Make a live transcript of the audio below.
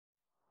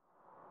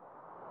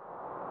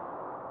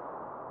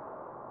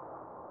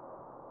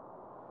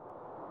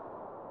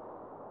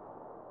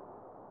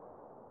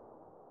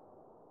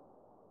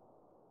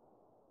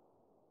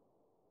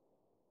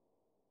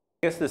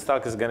I guess this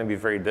talk is going to be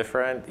very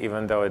different,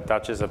 even though it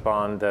touches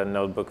upon the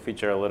notebook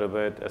feature a little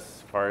bit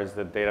as far as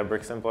the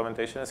Databricks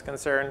implementation is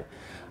concerned.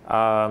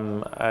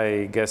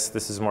 I guess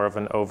this is more of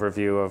an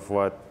overview of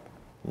what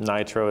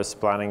Nitro is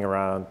planning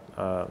around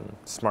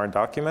smart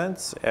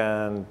documents,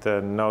 and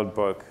the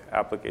notebook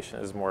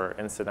application is more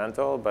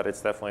incidental, but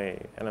it's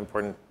definitely an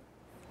important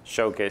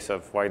showcase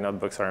of why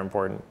notebooks are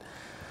important.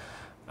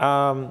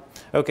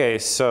 OK,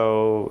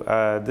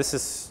 so this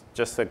is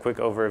just a quick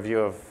overview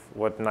of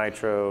what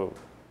Nitro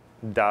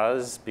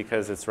does,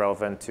 because it's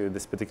relevant to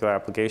this particular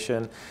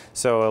application.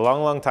 So a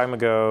long, long time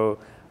ago,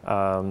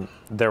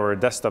 there were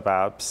desktop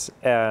apps,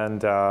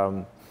 and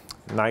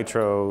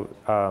Nitro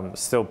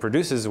still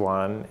produces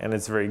one, and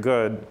it's very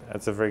good.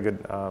 It's a very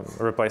good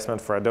replacement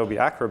for Adobe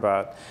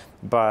Acrobat.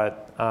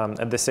 But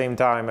at the same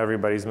time,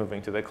 everybody's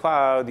moving to the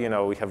cloud. You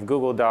know, we have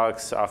Google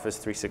Docs, Office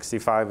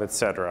 365, et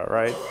cetera,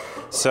 right?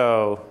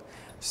 So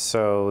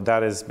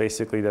that is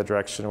basically the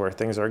direction where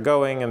things are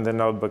going, and the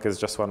notebook is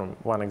just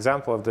one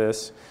example of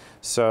this.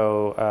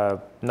 So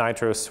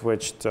Nitro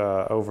switched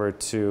over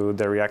to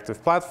the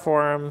reactive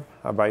platform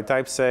by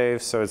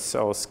TypeSafe, so it's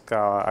all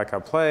Scala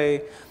aka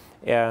Play,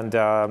 and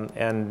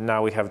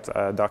now we have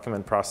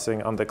document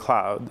processing on the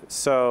cloud.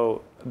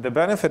 So the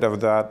benefit of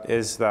that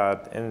is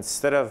that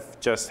instead of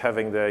just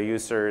having the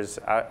users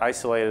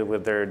isolated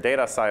with their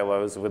data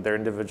silos, with their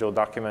individual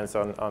documents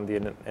on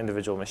the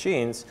individual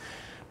machines,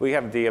 we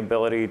have the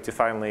ability to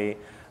finally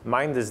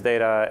mine this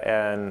data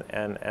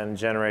and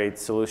generate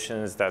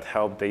solutions that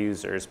help the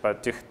users.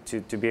 But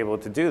to be able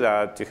to do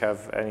that, to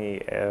have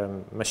any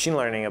machine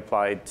learning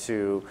applied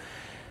to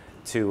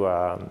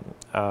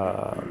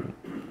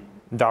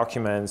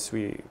documents,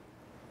 we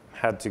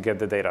had to get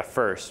the data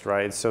first,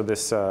 right? So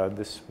this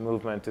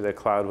movement to the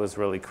cloud was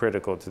really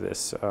critical to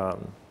this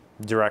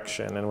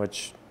direction in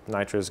which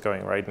Nitro is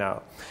going right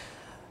now.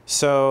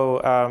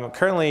 So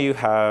currently you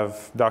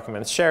have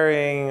document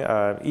sharing,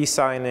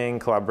 e-signing,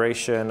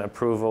 collaboration,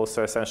 approval,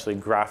 so essentially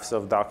graphs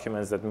of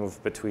documents that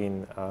move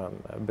between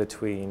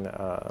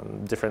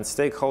different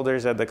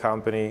stakeholders at the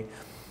company.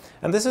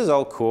 And this is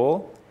all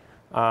cool.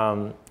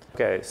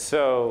 OK,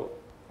 so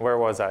where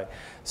was I?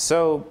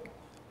 So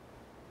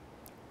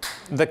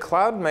the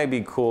cloud may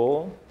be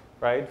cool,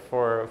 right,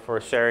 for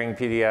sharing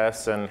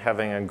PDFs and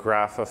having a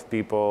graph of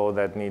people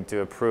that need to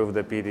approve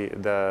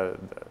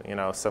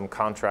some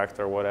contract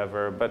or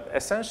whatever. But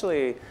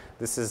essentially,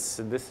 this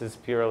is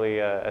purely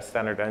a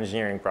standard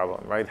engineering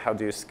problem, right? How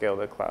do you scale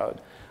the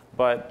cloud?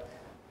 But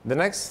the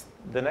next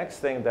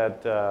thing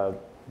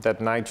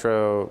that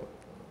Nitro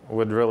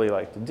would really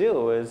like to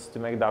do is to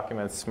make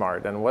documents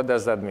smart. And what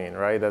does that mean,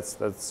 right?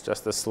 That's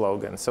just a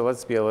slogan. So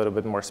let's be a little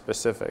bit more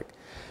specific.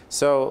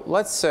 So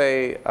let's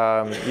say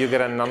you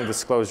get a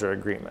non-disclosure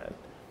agreement.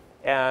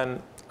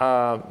 And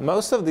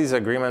most of these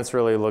agreements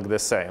really look the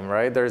same,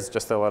 right? There's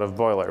just a lot of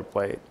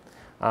boilerplate.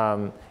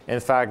 In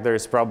fact,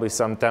 there's probably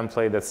some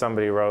template that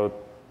somebody wrote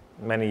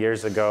many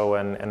years ago,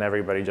 and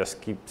everybody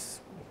just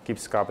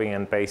keeps copying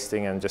and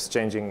pasting and just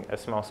changing a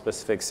small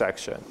specific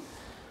section.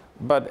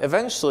 But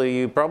eventually,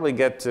 you probably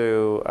get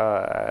to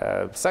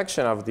a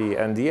section of the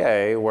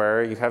NDA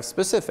where you have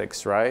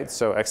specifics, right?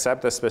 So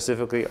except as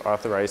specifically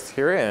authorized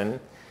herein,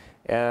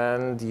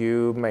 and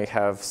you may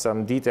have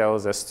some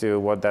details as to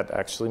what that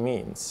actually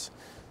means.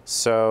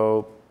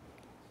 So,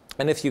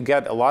 and if you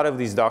get a lot of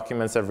these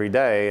documents every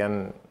day,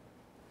 and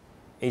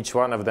each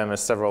one of them is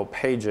several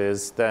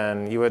pages,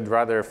 then you would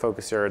rather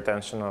focus your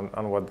attention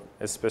on what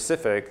is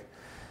specific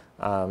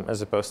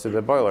as opposed to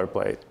the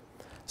boilerplate.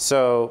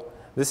 So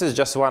this is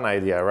just one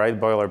idea, right?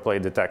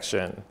 Boilerplate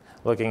detection,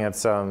 looking at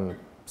some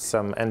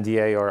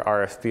NDA or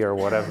RFP or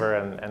whatever,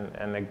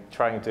 and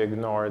trying to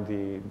ignore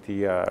the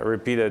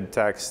repeated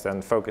text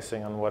and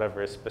focusing on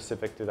whatever is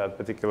specific to that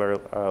particular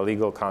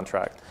legal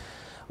contract.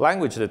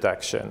 Language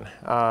detection.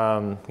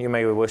 You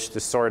may wish to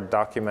sort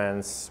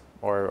documents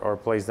or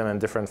place them in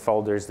different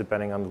folders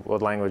depending on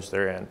what language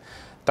they're in.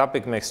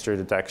 Topic mixture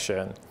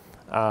detection.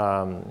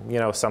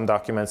 Some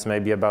documents may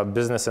be about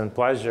business and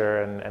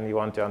pleasure, and you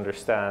want to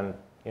understand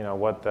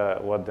what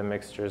the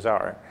mixtures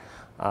are.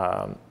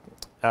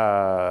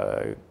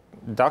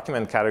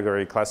 Document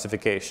category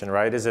classification,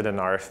 right? Is it an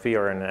RFP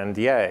or an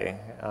NDA?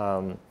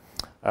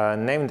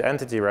 Named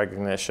entity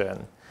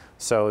recognition,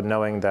 so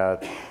knowing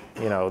that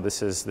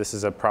this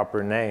is a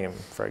proper name,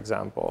 for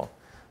example.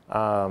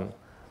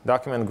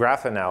 Document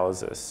graph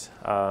analysis,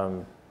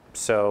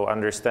 so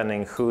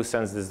understanding who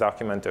sends this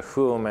document to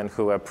whom and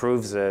who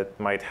approves it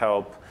might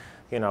help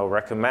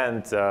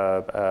recommend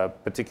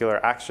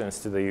particular actions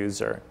to the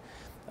user.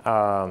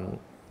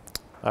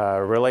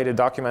 Related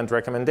document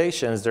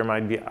recommendations, there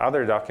might be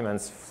other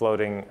documents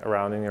floating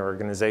around in your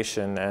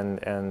organization,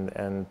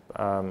 and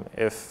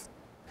if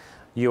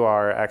you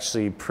are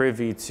actually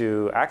privy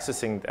to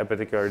accessing a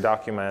particular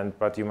document,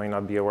 but you may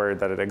not be aware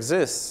that it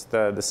exists,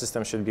 the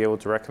system should be able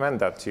to recommend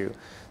that to you.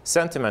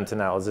 Sentiment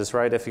analysis,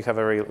 right? If you have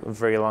a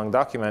very long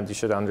document, you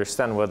should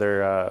understand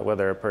whether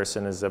a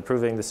person is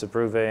approving,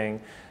 disapproving,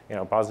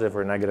 positive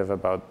or negative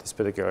about this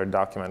particular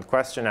document.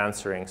 Question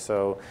answering,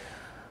 so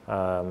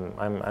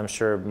I'm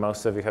sure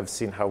most of you have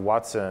seen how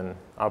Watson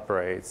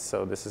operates.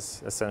 So this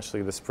is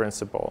essentially this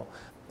principle.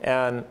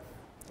 And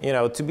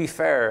to be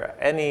fair,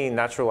 any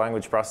natural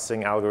language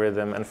processing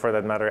algorithm, and for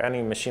that matter,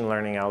 any machine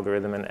learning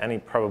algorithm and any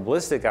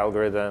probabilistic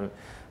algorithm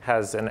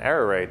has an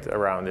error rate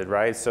around it,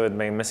 right? So it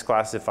may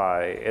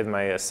misclassify, it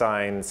may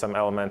assign some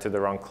element to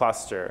the wrong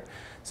cluster.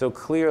 So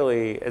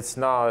clearly, it's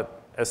not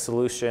a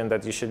solution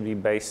that you should be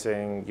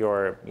basing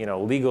your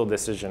legal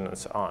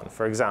decisions on,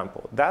 for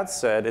example. That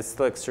said, it's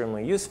still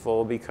extremely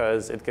useful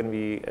because it can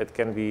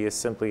be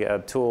simply a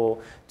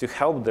tool to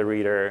help the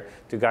reader,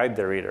 to guide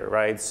the reader,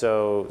 right?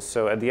 So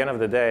at the end of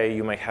the day,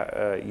 you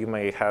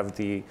may have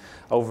the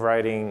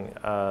overriding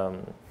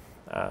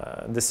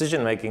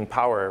decision-making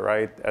power,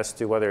 right, as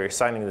to whether you're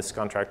signing this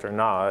contract or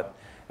not.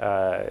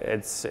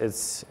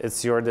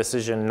 It's your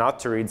decision not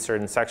to read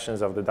certain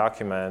sections of the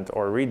document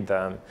or read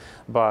them,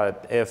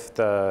 but if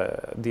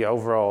the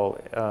overall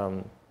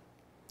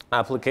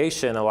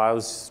application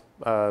allows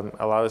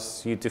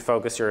you to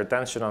focus your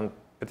attention on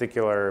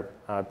particular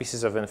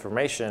pieces of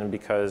information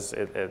because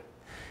it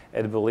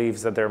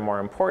believes that they're more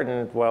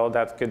important, well,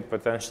 that could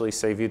potentially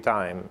save you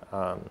time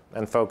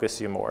and focus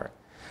you more.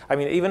 I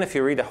mean, even if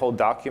you read a whole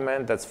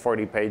document that's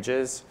 40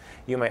 pages,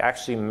 you may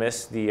actually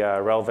miss the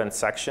relevant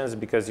sections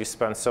because you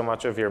spend so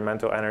much of your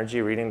mental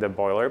energy reading the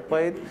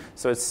boilerplate.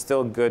 So it's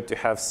still good to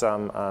have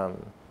some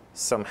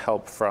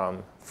help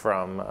from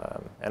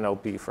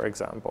NLP, for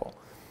example.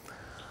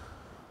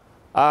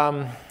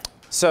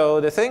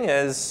 So the thing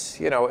is,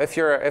 if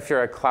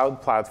you're a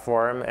cloud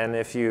platform and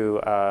if you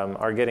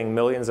are getting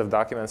millions of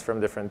documents from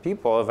different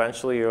people,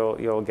 eventually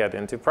you'll get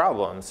into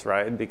problems,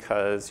 right?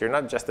 Because you're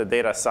not just a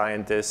data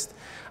scientist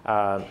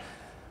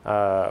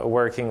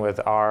working with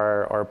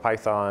R or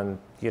Python,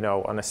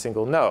 on a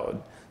single node.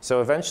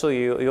 So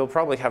eventually you'll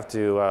probably have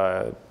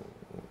to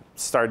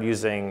start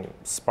using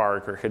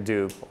Spark or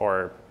Hadoop,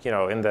 or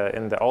in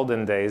the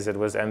olden days it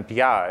was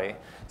MPI.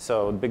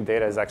 So big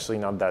data is actually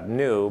not that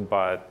new,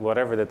 but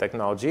whatever the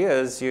technology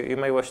is, you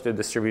may wish to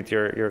distribute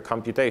your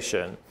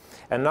computation.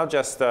 And not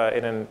just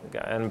in an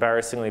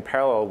embarrassingly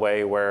parallel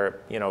way where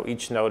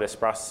each node is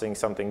processing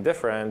something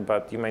different,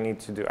 but you may need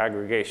to do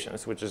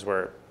aggregations, which is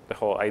where the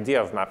whole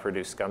idea of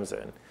MapReduce comes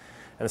in.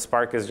 And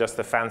Spark is just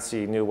a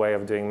fancy new way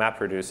of doing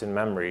MapReduce in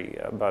memory,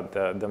 but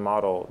the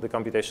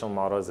computational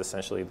model is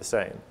essentially the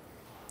same.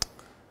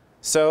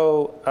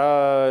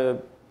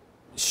 So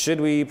should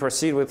we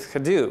proceed with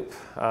Hadoop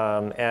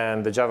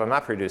and the Java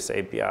MapReduce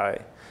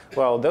API?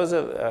 Well,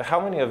 how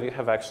many of you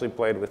have actually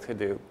played with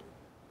Hadoop?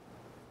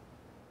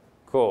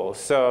 Cool.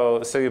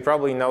 So you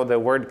probably know the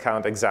word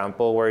count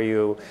example where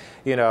you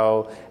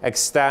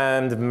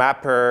extend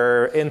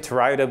mapper int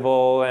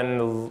writable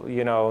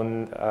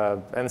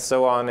and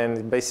so on,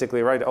 and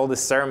basically write all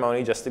this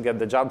ceremony just to get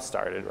the job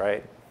started,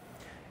 right?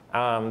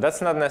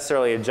 That's not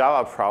necessarily a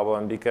Java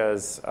problem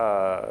because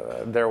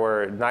there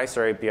were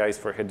nicer APIs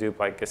for Hadoop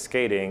like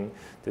cascading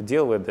to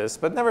deal with this,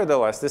 but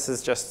nevertheless, this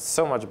is just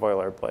so much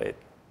boilerplate.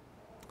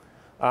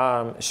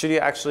 Should you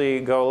actually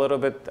go a little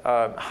bit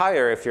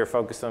higher if you're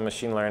focused on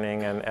machine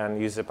learning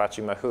and use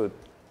Apache Mahout?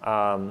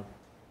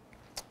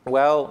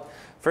 Well,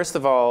 first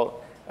of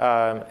all,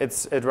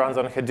 it runs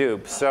on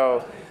Hadoop.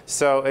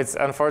 So it's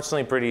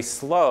unfortunately pretty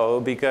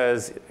slow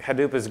because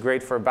Hadoop is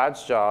great for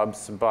batch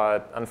jobs,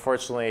 but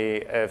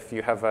unfortunately, if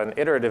you have an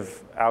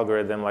iterative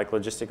algorithm like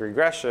logistic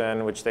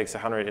regression, which takes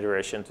 100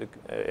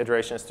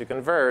 iterations to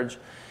converge,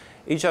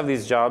 each of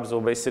these jobs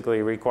will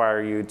basically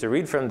require you to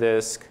read from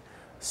disk,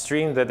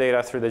 stream the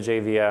data through the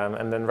JVM,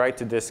 and then write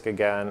to disk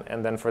again.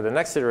 And then for the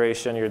next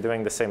iteration, you're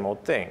doing the same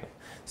old thing.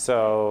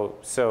 So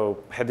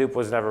Hadoop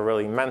was never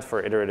really meant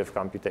for iterative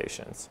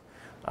computations.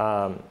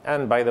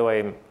 And by the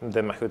way,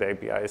 the Mahout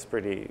API is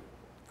pretty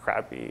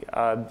crappy.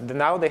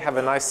 Now they have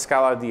a nice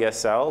Scala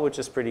DSL, which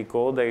is pretty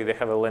cool. They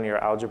have a linear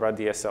algebra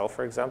DSL,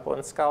 for example,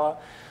 in Scala.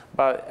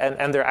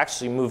 And they're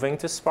actually moving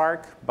to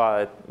Spark,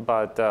 but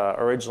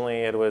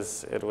originally it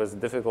was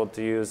difficult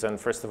to use, and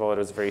first of all, it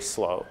was very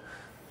slow.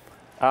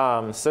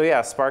 So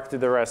yeah, Spark to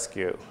the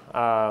rescue.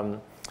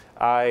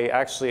 I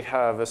actually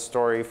have a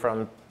story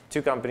from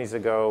 2 companies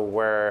ago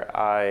where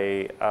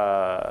I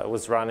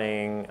was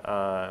running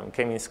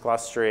k-means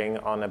clustering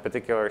on a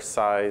particular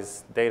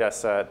size data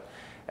set,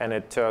 and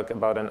it took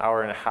about an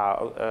hour and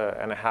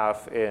a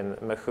half in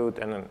Mahout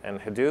and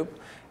Hadoop,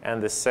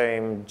 and the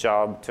same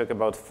job took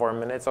about 4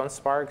 minutes on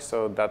Spark.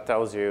 So that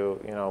tells you,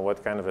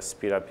 what kind of a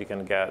speed up you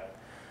can get,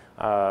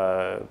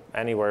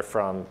 anywhere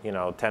from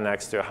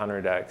 10x to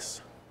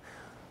 100x.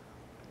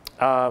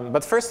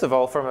 But first of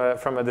all,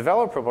 from a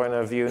developer point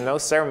of view, no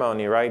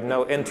ceremony, right?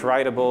 No int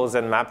writables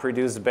and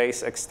MapReduce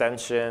base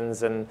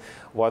extensions and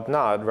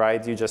whatnot,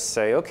 right? You just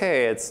say,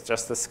 OK, it's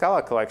just a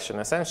Scala collection.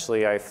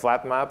 Essentially, I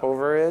flat map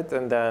over it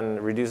and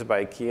then reduce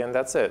by key, and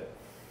that's it.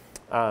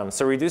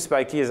 So reduce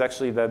by key is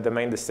actually the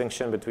main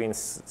distinction between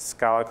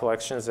Scala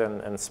collections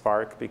and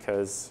Spark,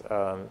 because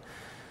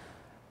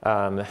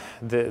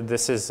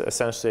This is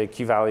essentially a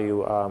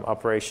key-value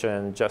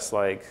operation, just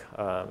like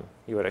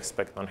you would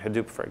expect on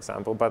Hadoop, for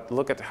example. But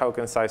look at how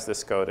concise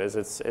this code is.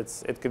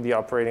 It could be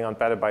operating on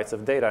petabytes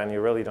of data, and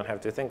you really don't have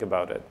to think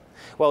about it.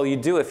 Well, you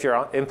do if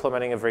you're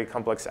implementing a very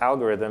complex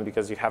algorithm,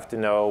 because you have to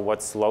know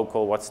what's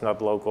local, what's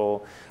not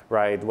local,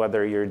 right?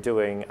 Whether you're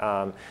doing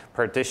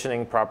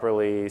partitioning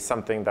properly,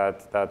 something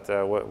that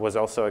was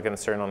also a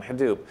concern on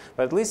Hadoop.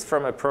 But at least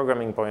from a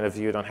programming point of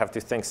view, you don't have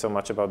to think so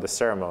much about the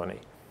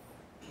ceremony.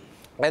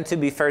 And to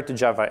be fair to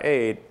Java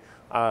 8,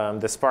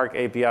 the Spark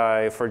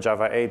API for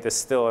Java 8 is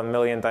still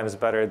 1,000,000 times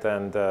better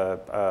than the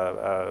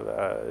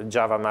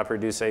Java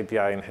MapReduce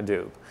API in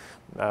Hadoop.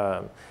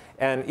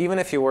 And even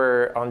if you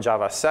were on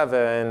Java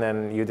 7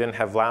 and you didn't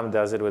have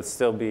lambdas, it would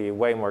still be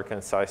way more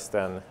concise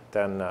than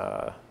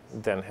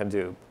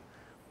Hadoop.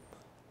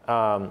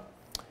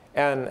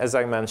 And as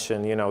I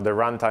mentioned, the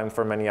runtime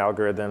for many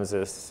algorithms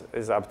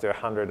is up to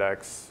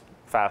 100x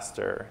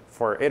faster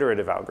for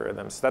iterative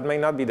algorithms. That may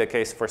not be the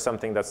case for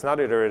something that's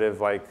not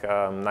iterative, like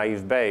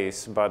naive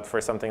Bayes, but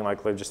for something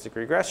like logistic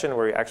regression,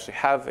 where you actually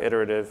have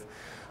iterative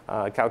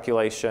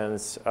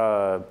calculations,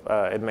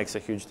 it makes a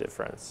huge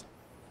difference.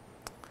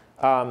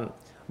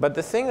 But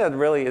the thing that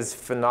really is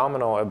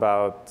phenomenal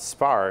about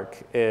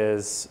Spark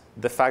is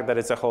the fact that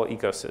it's a whole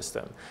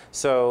ecosystem.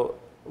 So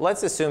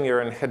let's assume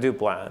you're in Hadoop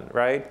land,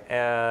 right?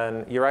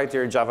 And you write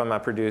your Java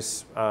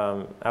MapReduce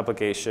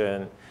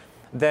application.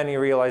 Then you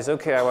realize,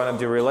 OK, I want to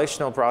do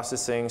relational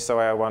processing, so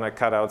I want to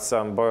cut out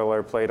some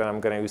boilerplate, and I'm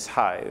going to use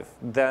Hive.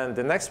 Then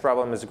the next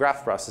problem is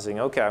graph processing.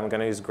 OK, I'm going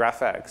to use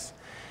GraphX.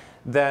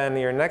 Then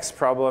your next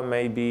problem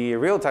may be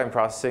real-time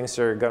processing,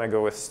 so you're going to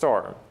go with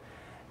Storm.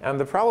 And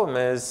the problem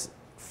is,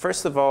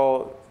 first of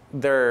all,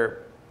 there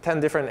are 10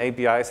 different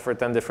APIs for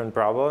 10 different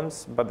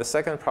problems. But the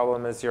second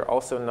problem is you're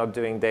also not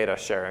doing data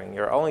sharing.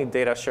 Your only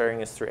data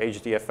sharing is through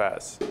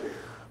HDFS.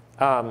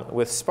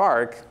 With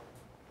Spark,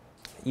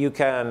 you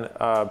can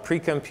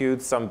pre-compute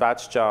some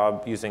batch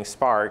job using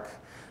Spark,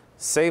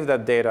 save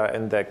that data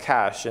in the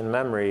cache in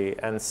memory,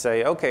 and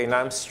say, OK,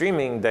 now I'm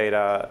streaming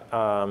data,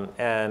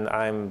 and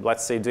I'm,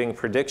 let's say, doing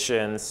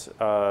predictions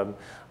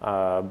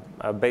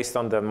based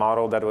on the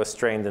model that was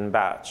trained in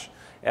batch.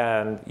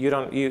 And you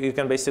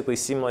can basically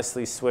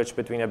seamlessly switch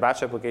between a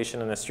batch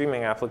application and a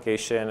streaming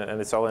application, and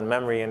it's all in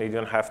memory, and you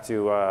don't have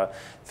to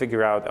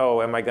figure out,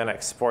 oh, am I going to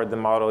export the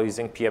model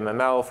using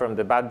PMML from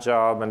the batch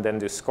job and then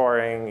do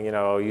scoring,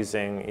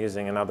 using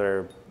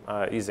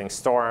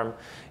Storm.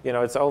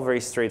 It's all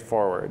very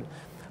straightforward.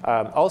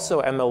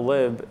 Also,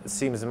 MLlib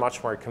seems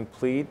much more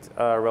complete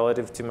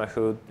relative to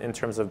Mahout in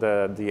terms of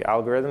the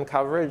algorithm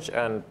coverage,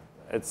 and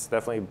it's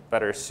definitely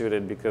better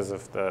suited because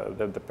of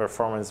the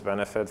performance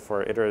benefit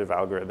for iterative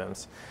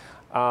algorithms.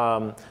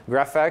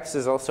 GraphX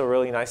is also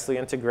really nicely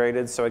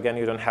integrated. So again,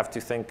 you don't have to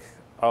think,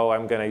 oh,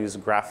 I'm going to use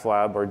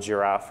GraphLab or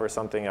Giraffe or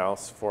something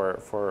else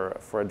for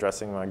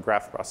addressing my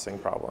graph processing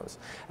problems.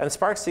 And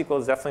Spark SQL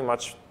is definitely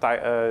much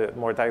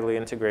more tightly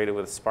integrated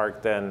with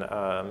Spark than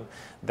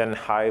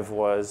Hive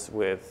was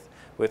with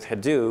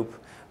Hadoop,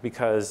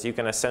 because you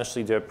can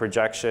essentially do a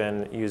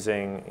projection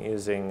using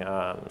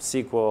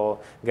SQL,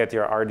 get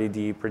your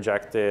RDD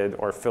projected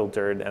or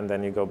filtered, and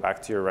then you go back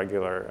to your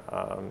regular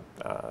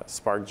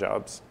Spark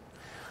jobs.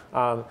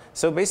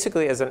 So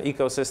basically, as an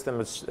ecosystem,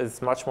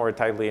 it's much more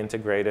tightly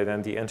integrated,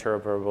 and the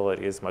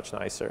interoperability is much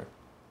nicer.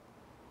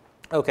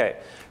 OK,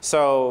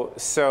 so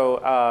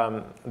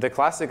the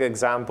classic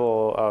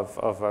example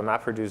of a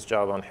MapReduce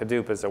job on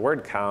Hadoop is a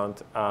word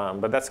count,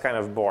 but that's kind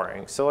of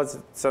boring. So let's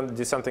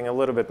do something a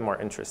little bit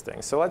more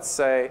interesting. So let's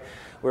say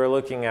we're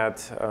looking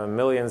at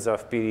millions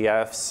of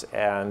PDFs,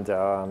 and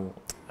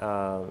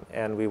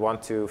we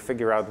want to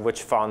figure out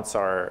which fonts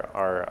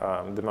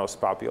are the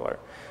most popular.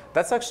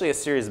 That's actually a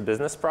serious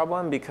business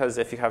problem, because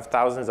if you have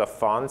thousands of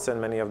fonts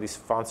and many of these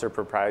fonts are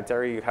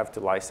proprietary, you have to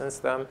license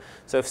them.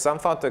 So if some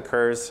font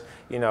occurs,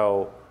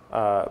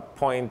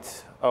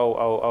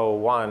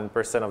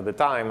 0.0001% of the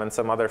time, and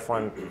some other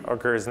font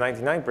occurs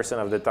 99%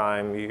 of the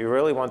time, you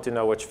really want to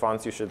know which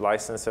fonts you should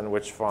license and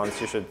which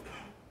fonts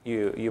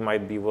you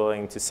might be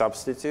willing to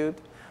substitute.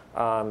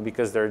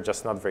 Because they're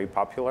just not very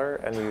popular,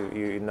 and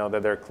you know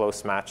that they're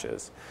close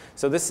matches.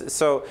 So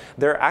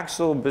there are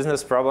actual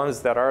business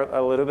problems that are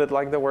a little bit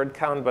like the word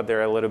count, but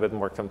they're a little bit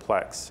more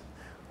complex.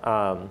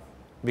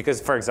 Because,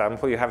 for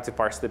example, you have to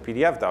parse the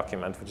PDF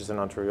document, which is a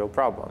non-trivial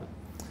problem.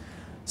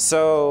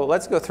 So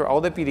let's go through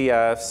all the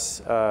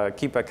PDFs,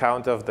 keep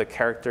account of the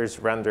characters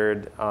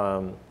rendered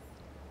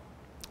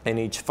in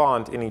each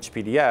font in each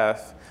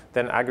PDF,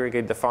 then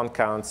aggregate the font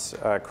counts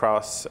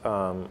across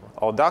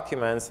all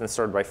documents and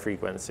sort by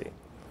frequency.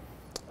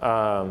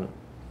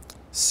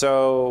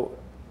 So,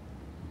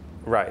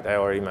 right, I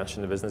already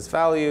mentioned the business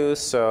value.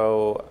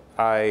 So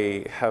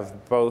I have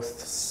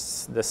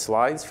both the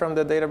slides from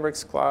the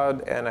Databricks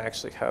Cloud, and I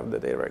actually have the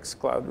Databricks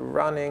Cloud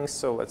running.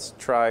 So let's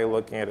try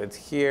looking at it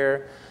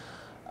here.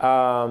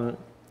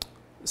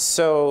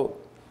 So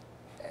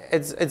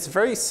it's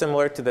very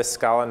similar to the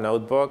Scala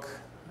notebook.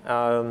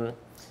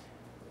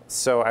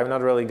 So I'm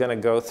not really going to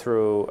go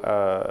through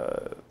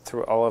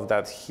through all of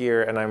that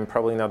here, and I'm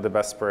probably not the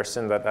best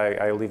person, that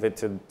I leave it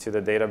to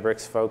the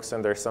Databricks folks,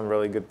 and there's some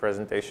really good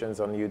presentations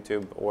on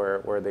YouTube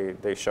where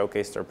they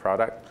showcase their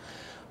product.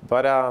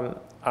 But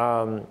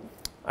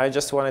I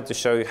just wanted to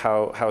show you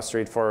how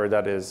straightforward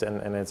that is,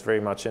 and it's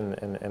very much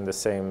in the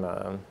same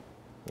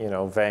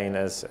vein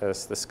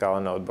as the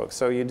Scala notebook.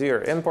 So you do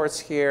your imports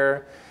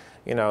here,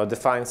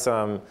 define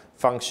some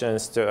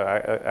functions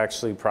to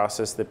actually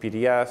process the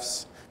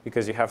PDFs,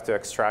 because you have to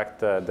extract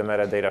the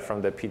metadata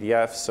from the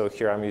PDF. So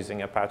here I'm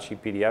using Apache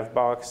PDF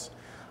box.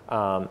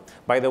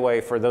 By the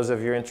way, for those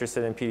of you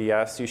interested in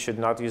PDFs, you should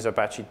not use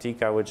Apache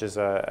Tika, which is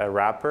a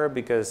wrapper,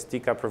 because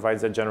Tika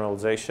provides a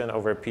generalization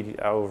over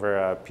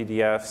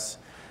PDFs,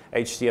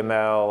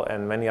 HTML,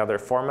 and many other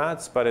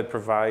formats, but it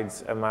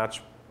provides a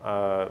much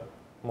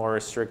more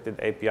restricted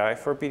API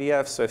for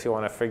PDFs. So if you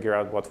want to figure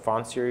out what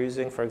fonts you're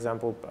using, for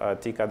example,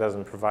 Tika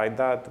doesn't provide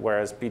that,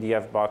 whereas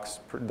PDF box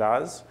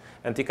does.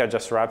 And Tika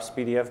just wraps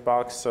PDF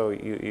box, so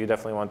you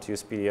definitely want to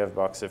use PDF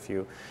box if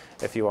you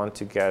want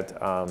to get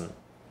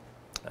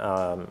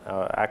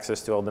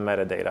access to all the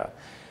metadata.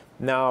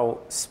 Now,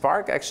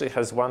 Spark actually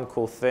has one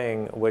cool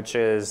thing, which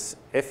is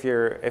if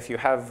you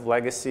have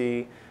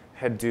legacy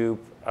Hadoop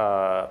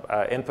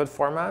input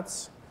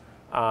formats,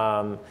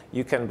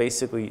 you can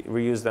basically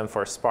reuse them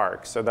for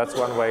Spark. So that's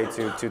one way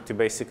to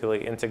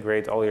basically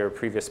integrate all your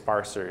previous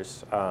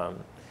parsers.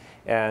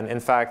 And in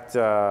fact,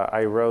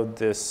 I wrote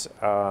this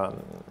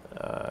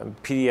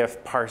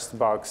PDF parsed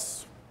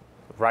box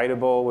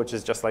writable, which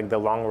is just like the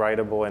long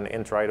writable and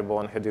int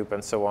writable in Hadoop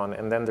and so on.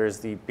 And then there's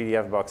the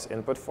PDF box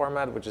input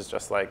format, which is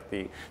just like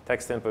the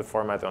text input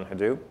format on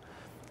Hadoop,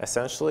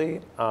 essentially.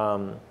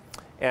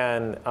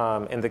 And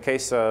in the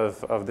case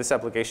of this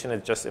application,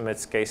 it just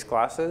emits case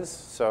classes.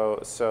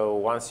 So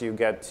once you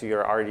get to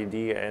your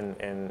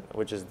RDD,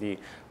 which is the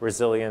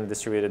resilient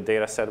distributed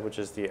data set, which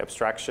is the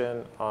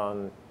abstraction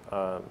on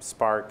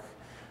Spark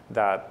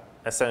that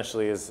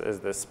essentially is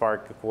the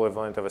Spark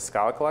equivalent of a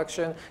Scala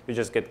collection, you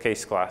just get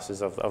case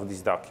classes of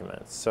these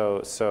documents.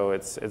 So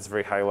it's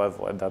very high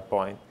level at that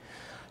point.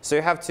 So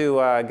you have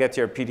to get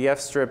your PDF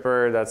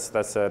stripper.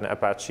 That's an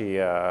Apache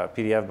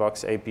PDF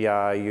box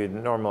API. You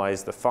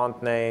normalize the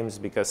font names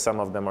because some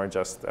of them are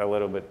just a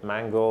little bit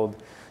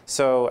mangled.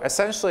 So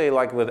essentially,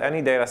 like with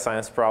any data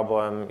science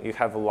problem, you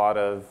have a lot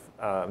of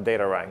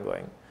data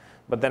wrangling.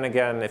 But then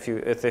again, if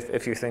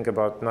you think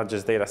about not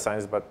just data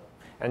science, but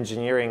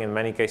engineering, in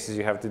many cases,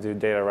 you have to do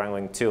data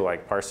wrangling too,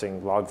 like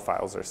parsing log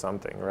files or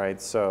something,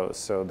 right? So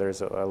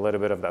there's a little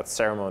bit of that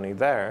ceremony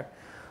there.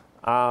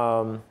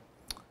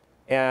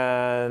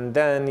 And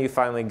then you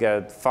finally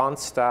get font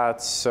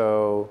stats.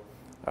 So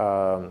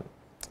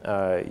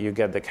you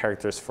get the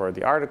characters for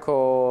the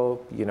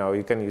article.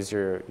 You can use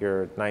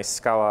your nice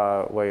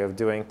Scala way of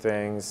doing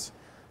things.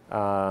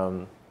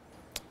 And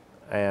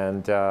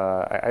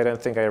I don't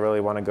think I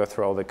really want to go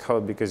through all the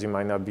code because you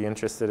might not be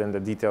interested in the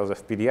details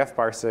of PDF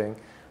parsing.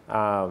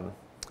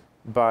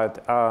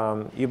 But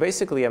you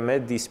basically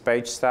emit these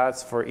page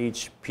stats for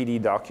each PD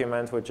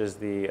document, which is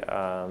the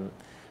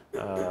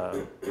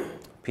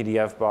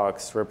PDF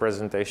box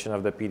representation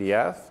of the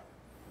PDF.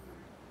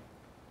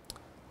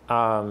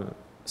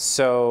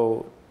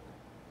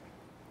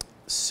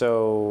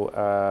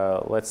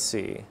 Let's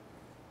see.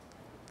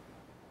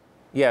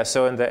 Yeah,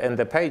 so in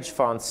the page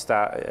font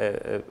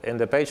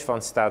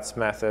stats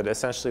method,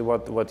 essentially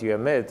what you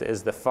emit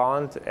is the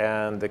font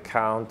and the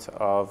count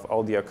of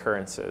all the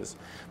occurrences.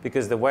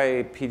 Because the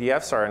way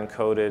PDFs are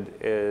encoded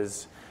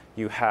is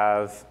you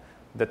have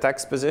the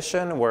text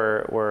position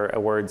where a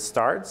word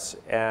starts,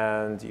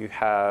 and you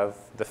have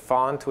the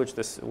font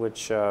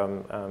which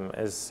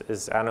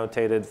is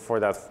annotated for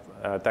that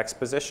text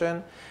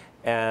position,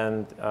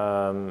 and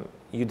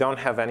you don't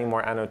have any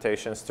more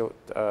annotations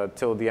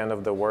till the end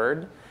of the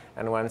word.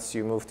 And once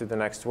you move to the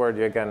next word,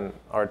 you again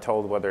are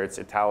told whether it's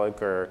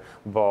italic or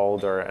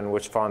bold and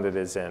which font it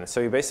is in. So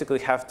you basically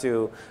have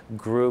to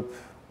group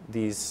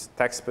these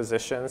text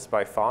positions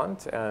by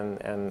font,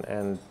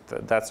 and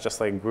that's just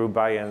like group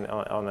by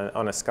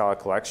on a Scala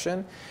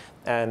collection.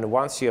 And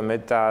once you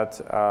emit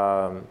that,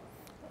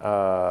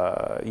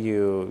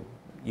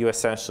 you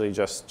essentially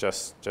just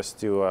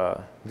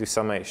do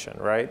summation,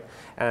 right?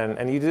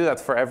 And you do that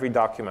for every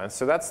document.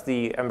 So that's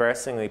the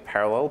embarrassingly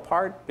parallel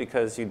part,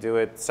 because you do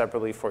it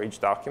separately for each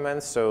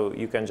document. So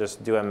you can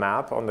just do a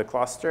map on the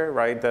cluster,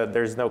 right?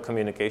 There's no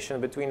communication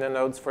between the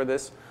nodes for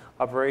this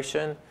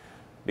operation,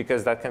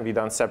 because that can be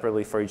done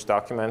separately for each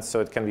document,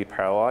 so it can be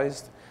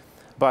parallelized.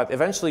 But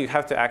eventually, you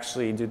have to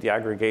actually do the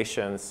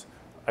aggregations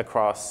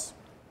across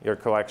your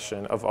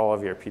collection of all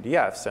of your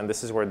PDFs. And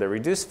this is where the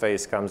reduce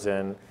phase comes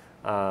in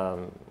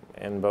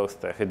both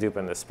the Hadoop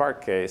and the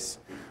Spark case.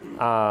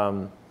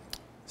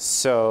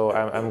 So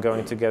I'm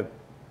going to get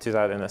to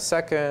that in a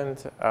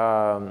second.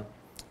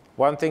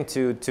 One thing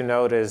to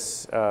note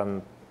is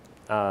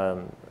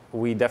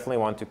we definitely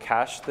want to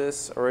cache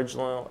this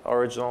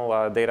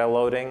original data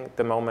loading.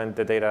 The moment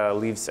the data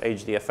leaves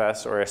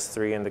HDFS or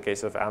S3 in the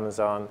case of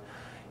Amazon,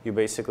 you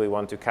basically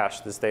want to cache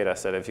this data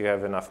set if you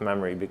have enough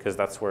memory, because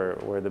that's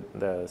where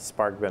the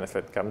Spark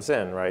benefit comes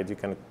in, right? You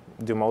can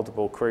do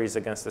multiple queries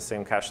against the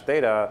same cache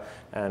data,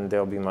 and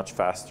they'll be much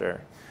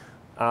faster.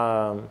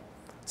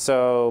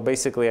 So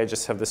basically, I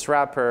just have this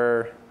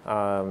wrapper.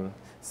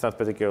 It's not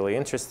particularly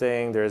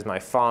interesting. There's my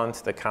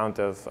font, the count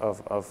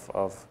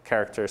of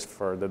characters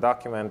for the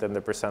document, and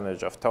the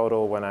percentage of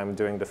total when I'm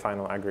doing the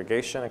final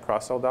aggregation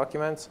across all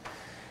documents.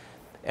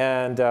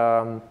 And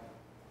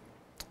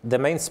the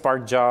main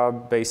Spark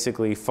job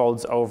basically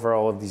folds over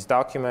all of these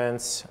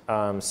documents.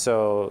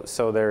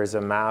 So there is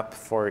a map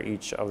for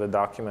each of the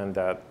document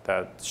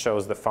that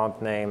shows the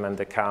font name and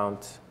the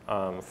count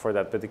for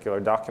that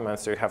particular document.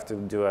 So you have to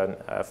do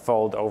a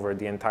fold over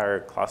the entire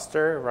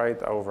cluster,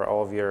 right, over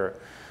all of your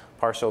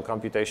partial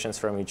computations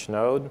from each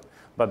node.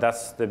 But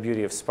that's the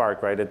beauty of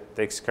Spark, right? It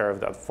takes care of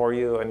that for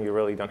you, and you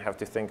really don't have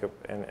to think of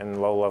in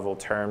low-level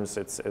terms.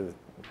 It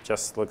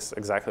just looks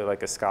exactly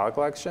like a Scala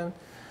collection.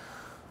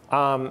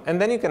 And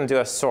then you can do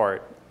a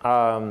sort.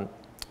 The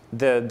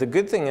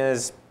good thing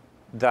is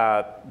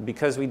that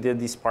because we did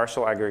these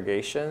partial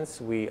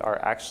aggregations, we are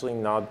actually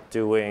not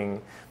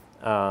doing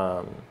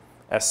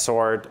a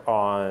sort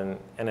on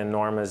an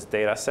enormous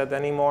data set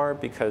anymore,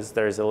 because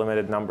there's a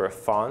limited number of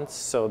fonts.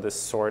 So this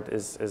sort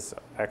is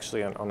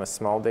actually on a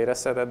small data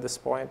set at this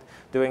point.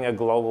 Doing a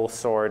global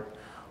sort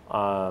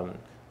on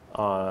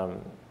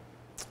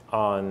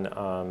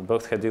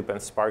both Hadoop and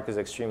Spark is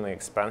extremely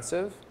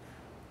expensive,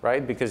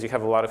 right? Because you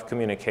have a lot of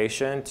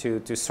communication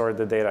to sort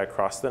the data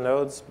across the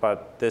nodes.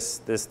 But this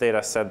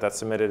data set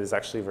that's emitted is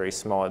actually very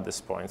small at this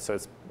point. So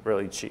it's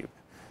really cheap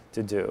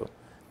to do.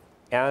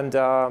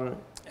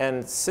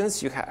 And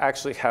since you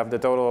actually have the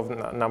total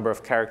number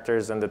of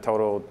characters and the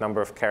total number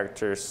of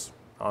characters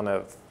on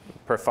a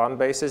per font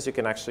basis, you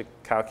can actually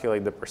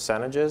calculate the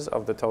percentages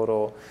of the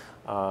total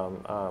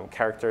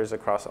characters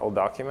across all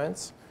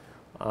documents.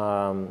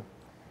 And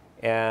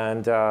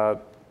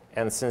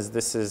since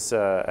this is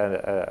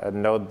a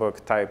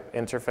notebook type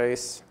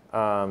interface,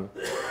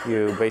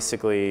 you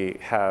basically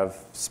have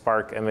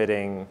Spark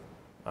emitting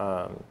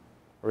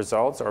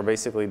results, or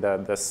basically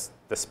the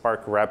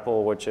Spark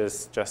REPL, which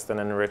is just an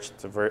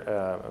enriched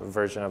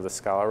version of the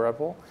Scala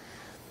REPL.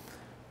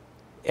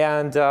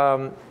 And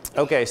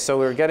OK, so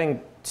we're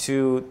getting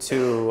to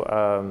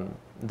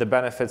the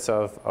benefits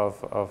of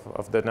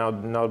the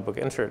notebook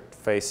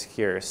interface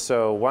here.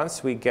 So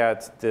once we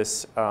get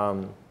this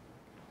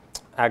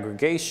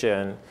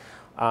aggregation,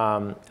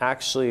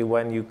 actually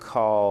when you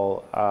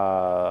call,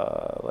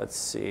 let's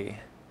see,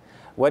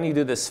 when you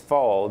do this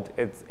fold,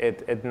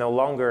 it no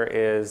longer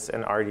is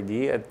an RDD.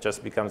 It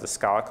just becomes a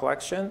Scala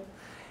collection.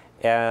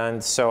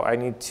 And so I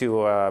need to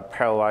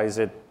parallelize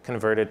it,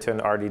 convert it to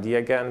an RDD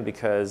again,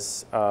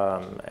 because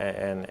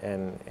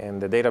in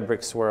the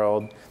Databricks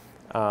world,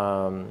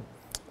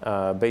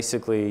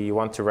 basically you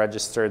want to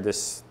register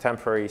this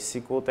temporary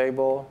SQL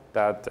table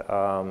that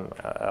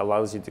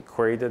allows you to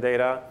query the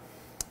data.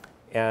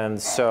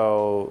 And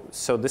so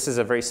this is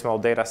a very small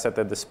data set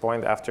at this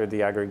point after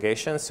the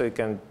aggregation. So you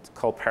can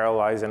call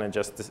parallelize, and it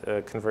just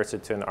converts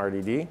it to an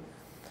RDD.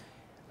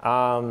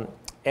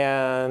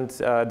 And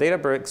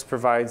Databricks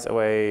provides a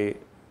way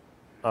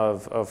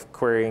of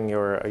querying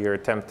your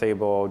temp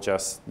table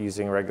just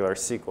using regular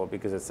SQL,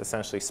 because it's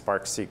essentially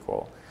Spark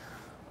SQL.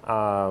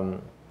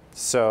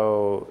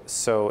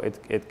 So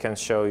it can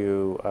show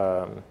you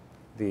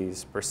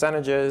these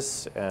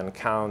percentages and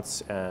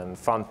counts and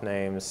font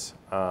names,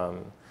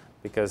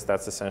 because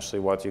that's essentially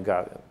what you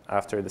got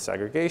after this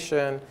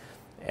aggregation.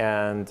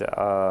 And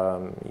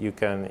you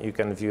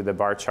can view the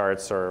bar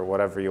charts or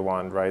whatever you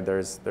want, right?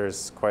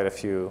 There's quite a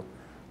few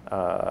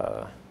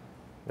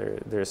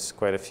there's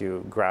quite a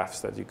few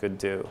graphs that you could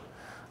do.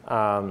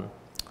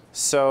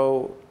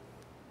 So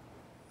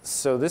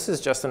this is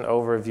just an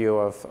overview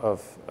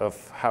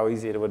of how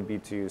easy it would be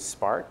to use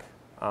Spark.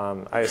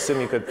 I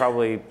assume you could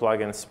probably plug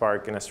in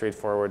Spark in a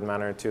straightforward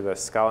manner to the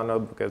Scala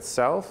notebook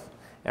itself.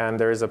 And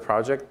there is a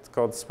project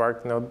called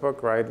Spark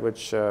Notebook, right,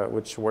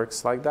 which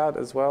works like that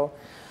as well.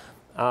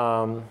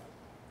 But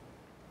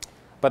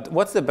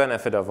what's the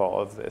benefit of all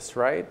of this,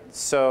 right?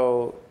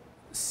 So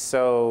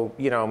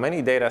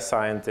many data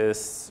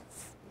scientists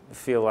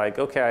feel like,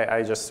 okay,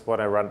 I just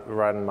want to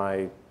run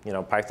my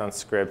Python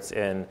scripts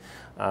in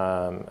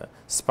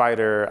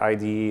Spider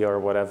IDE or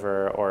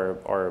whatever,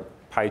 or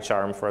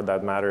PyCharm for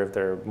that matter, if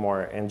they're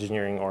more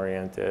engineering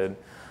oriented.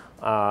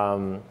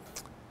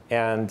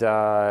 And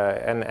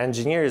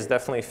engineers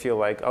definitely feel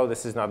like, oh,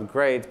 this is not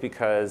great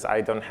because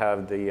I don't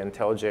have the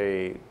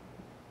IntelliJ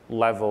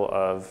level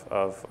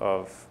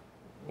of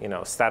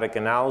static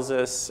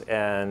analysis,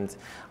 and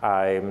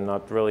I'm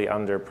not really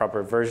under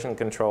proper version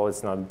control.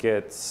 It's not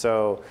Git.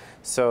 So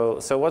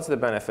what's the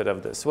benefit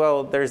of this?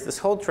 Well, there's this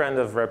whole trend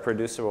of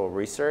reproducible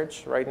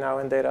research right now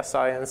in data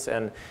science,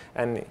 and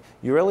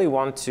you really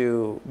want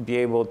to be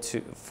able to,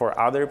 for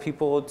other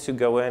people to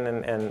go in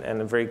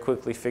and very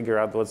quickly figure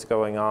out what's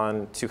going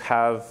on, to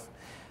have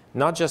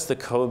not just the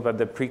code, but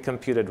the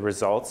pre-computed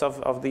results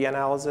of the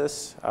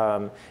analysis.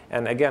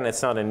 And again,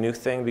 it's not a new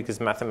thing because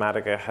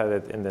Mathematica had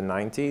it in the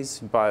 90s,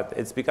 but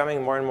it's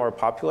becoming more and more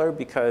popular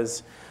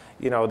because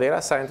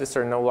data scientists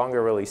are no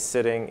longer really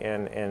sitting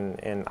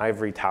in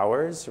ivory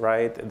towers,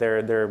 right?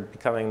 They're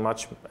becoming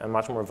a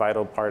much more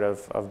vital part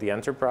of the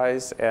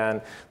enterprise, and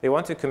they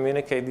want to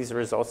communicate these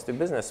results to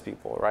business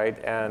people, right?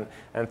 And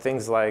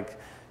things like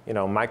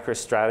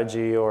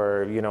MicroStrategy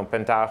or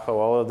Pentaho,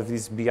 all of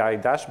these BI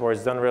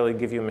dashboards don't really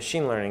give you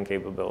machine learning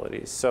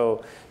capabilities.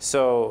 So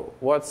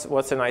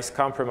what's a nice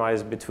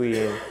compromise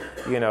between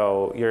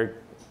your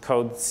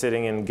code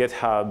sitting in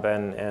GitHub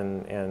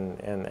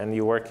and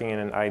you working in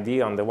an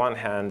IDE on the one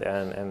hand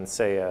and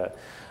say a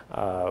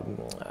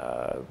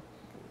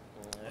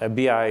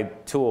BI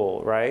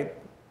tool, right?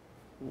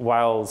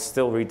 While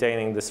still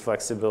retaining this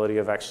flexibility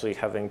of actually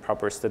having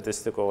proper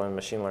statistical and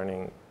machine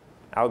learning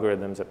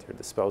algorithms at your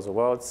disposal.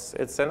 Well,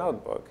 it's a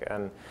notebook,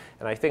 and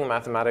I think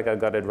Mathematica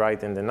got it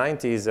right in the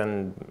 90s,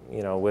 and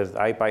with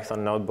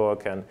IPython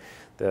Notebook and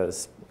the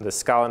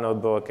Scala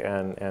notebook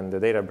and the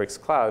Databricks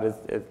Cloud,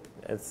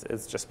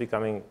 it's just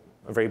becoming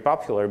very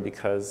popular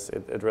because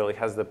it really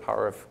has the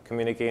power of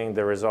communicating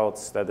the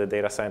results that the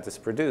data scientists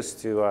produce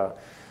to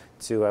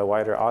a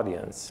wider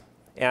audience.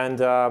 And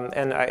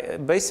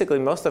basically,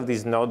 most of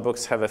these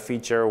notebooks have a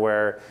feature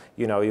where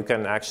you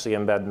can actually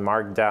embed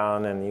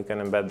Markdown and you can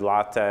embed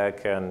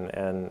LaTeX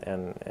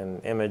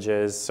and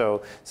images.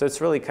 So it's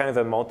really kind of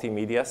a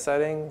multimedia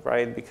setting,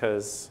 right?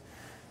 Because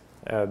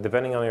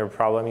depending on your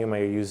problem, you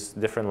may use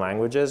different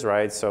languages,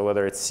 right? So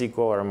whether it's SQL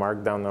or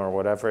Markdown or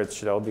whatever, it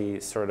should all be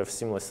sort of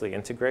seamlessly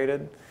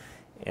integrated.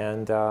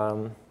 And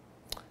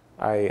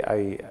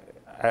I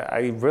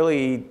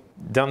really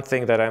don't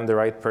think that I'm the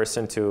right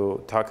person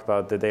to talk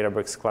about the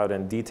Databricks Cloud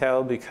in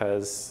detail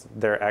because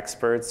they're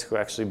experts who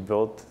actually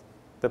built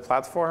the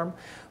platform.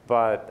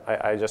 But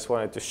I just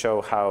wanted to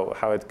show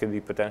how it could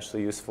be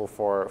potentially useful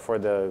for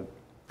the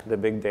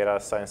big data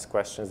science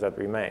questions that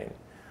remain.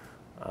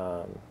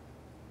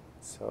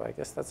 So I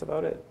guess that's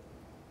about it.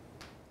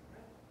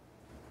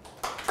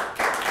 I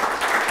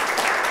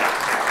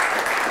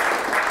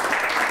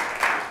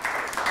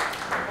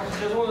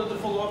just wanted to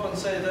follow up and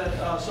say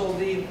that so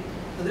the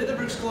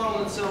Databricks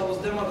Cloud itself was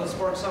demoed at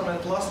Spark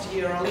Summit last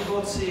year. Ali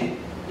Gotsi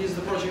is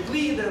the project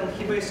lead, and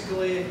he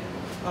basically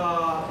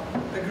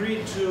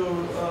agreed to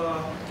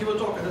give a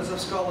talk at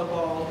Scala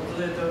about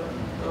the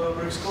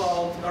Databricks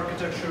Cloud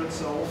architecture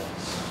itself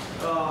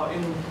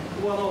in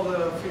one of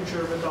the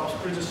future meetups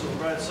pretty soon,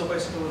 right? So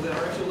basically,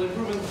 they're actually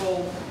improving the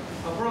whole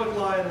product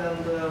line,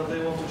 and they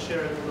want to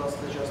share it with us.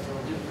 They just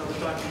didn't have the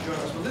time to join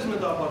us for this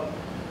meetup, but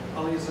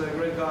Ali is a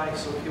great guy,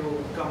 so he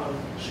will come and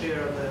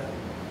share the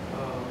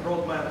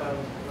roadmap, and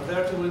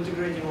they're actually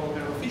integrating all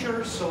kinds of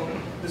features. So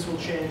this will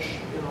change,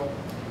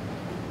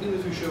 in the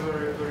future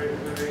very, very,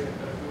 very quickly.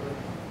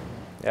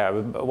 Yeah,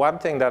 one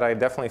thing that I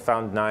definitely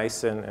found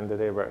nice in the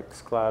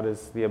Databricks Cloud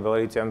is the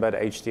ability to embed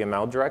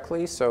HTML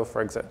directly. So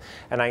for example,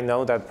 and I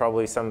know that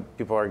probably some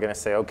people are going to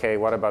say, okay,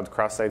 what about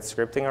cross-site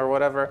scripting or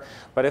whatever?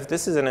 But if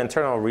this is an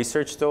internal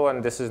research tool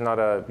and this is not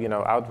a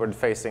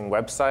outward-facing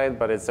website,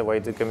 but it's a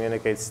way to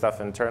communicate stuff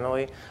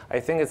internally,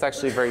 I think it's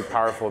actually very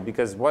powerful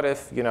because what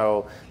if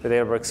the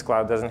Databricks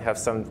Cloud doesn't have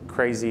some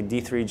crazy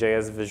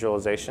D3.js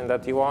visualization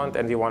that you want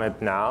and you want it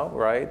now,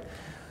 right?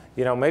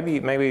 Maybe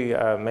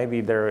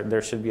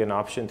there should be an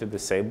option to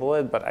disable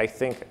it, but I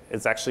think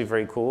it's actually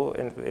very cool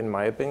in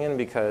my opinion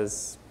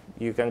because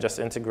you can just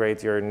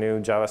integrate your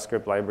new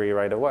JavaScript library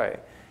right away,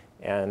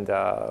 and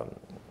to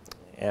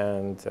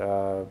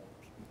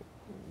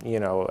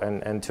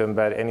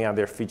embed any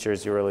other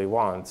features you really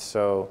want.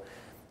 So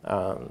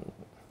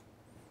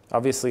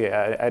obviously,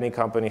 any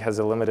company has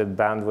a limited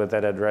bandwidth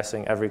at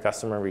addressing every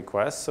customer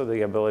request, so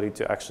the ability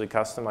to actually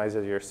customize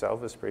it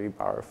yourself is pretty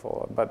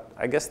powerful. But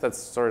I guess that's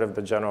sort of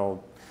the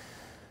general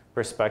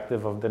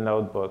perspective of the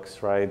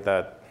notebooks, right?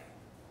 That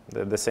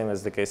the same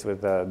is the case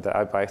with the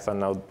IPython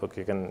notebook.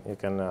 You can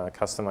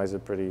customize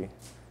it pretty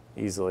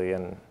easily,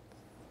 and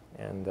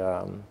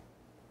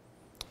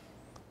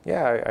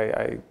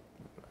yeah,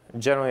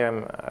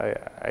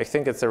 I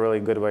think it's a really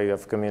good way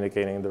of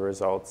communicating the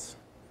results.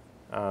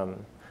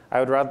 I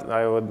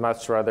would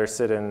much rather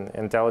sit in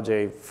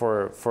IntelliJ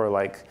for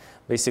like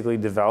basically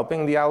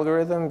developing the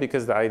algorithm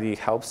because the IDE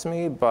helps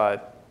me,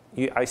 but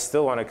I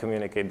still want to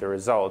communicate the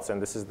results,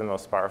 and this is the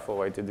most powerful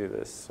way to do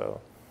this. So,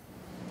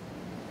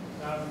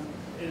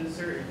 is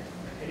there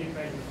any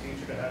plan in the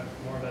future to have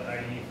more of that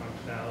IDE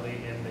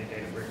functionality in the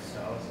Databricks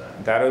Scala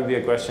stack? That would be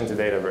a question to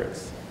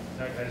Databricks.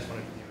 I just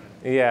wanted to give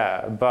it.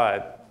 Yeah,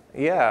 but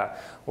yeah,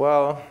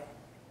 well.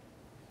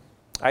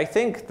 I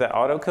think the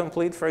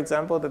autocomplete, for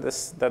example, that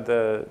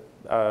the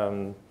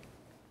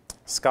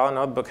Scala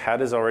notebook had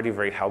is already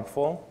very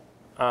helpful.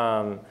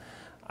 I'm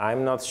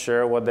not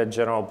sure what the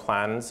general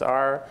plans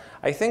are.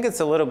 I think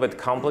it's a little bit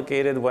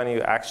complicated when you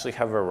actually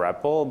have a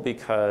REPL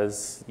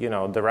because the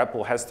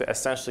REPL has to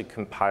essentially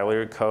compile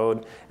your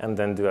code and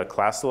then do a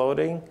class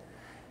loading.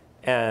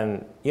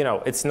 And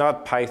it's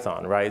not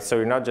Python, right? So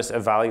you're not just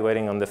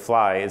evaluating on the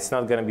fly. It's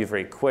not going to be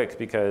very quick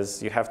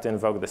because you have to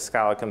invoke the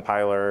Scala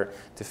compiler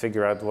to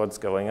figure out what's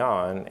going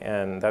on,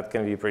 and that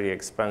can be pretty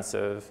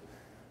expensive.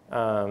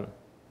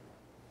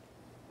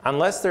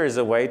 unless there is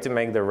a way to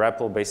make the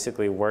REPL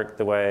basically work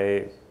the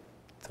way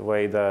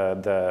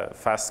the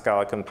fast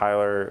Scala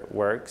compiler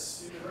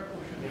works. The REPL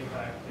should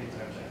impact data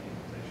type checking.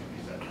 They should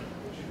be separate.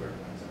 They should work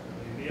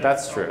separately.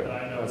 That's true.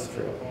 That I know That's is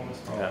true. the performance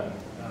problem in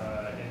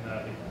the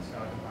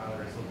Scala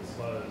compiler is a little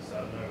slow, so I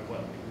don't know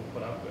what people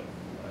put up with.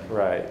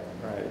 Right,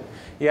 right.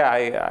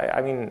 Yeah,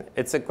 I mean,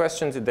 it's a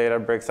question to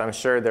Databricks. I'm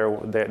sure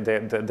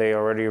they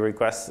already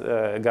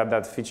got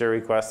that feature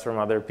request from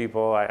other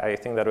people. I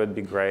think that would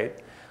be great.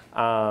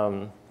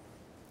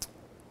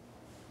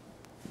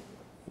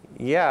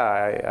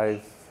 Yeah,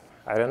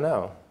 I don't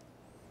know.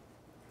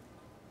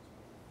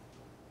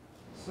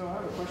 So I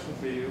have a question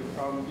for you.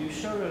 You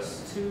showed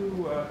us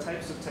two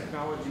types of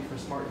technology for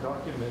smart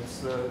documents,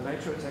 the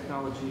Nitro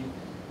technology,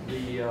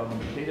 the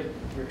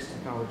Databricks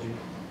technology.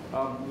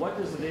 What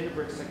does the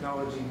Databricks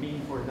technology mean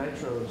for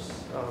Nitro's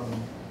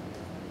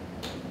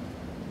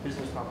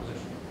business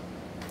proposition?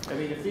 I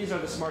mean, if these are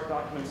the smart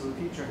documents of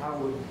the future, how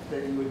would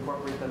you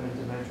incorporate them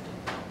into Nitro?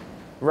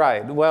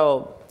 Right.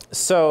 Well,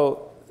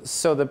 so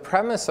the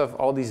premise of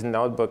all these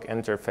notebook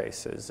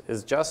interfaces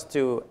is just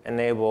to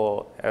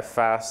enable a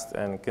fast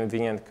and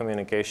convenient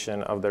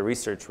communication of the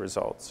research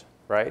results,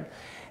 right?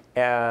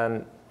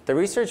 And the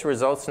research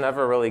results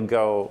never really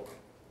go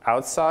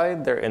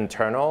outside, they're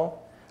internal.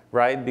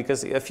 Right?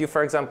 Because if you,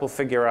 for example,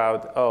 figure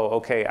out, oh,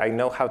 OK, I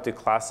know how to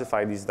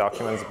classify these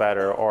documents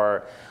better,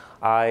 or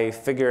I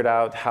figured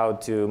out how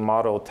to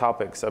model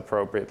topics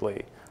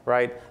appropriately,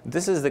 right?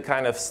 This is the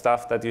kind of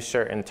stuff that you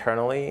share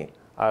internally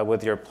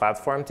with your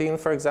platform team,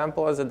 for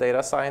example, as a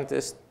data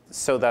scientist,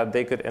 so that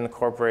they could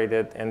incorporate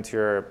it into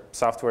your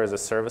software as a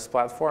service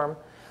platform.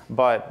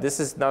 But this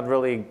is not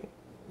really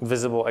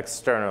visible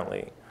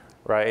externally,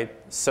 right?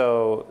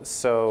 So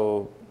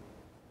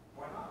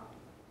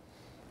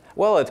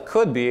well, it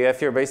could be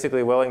if you're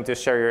basically willing to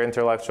share your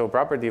intellectual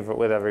property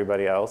with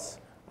everybody else.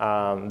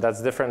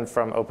 That's different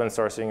from open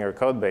sourcing your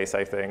code base,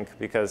 I think,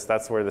 because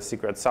that's where the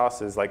secret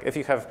sauce is. Like, if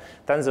you have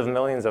tens of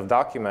millions of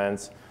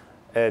documents,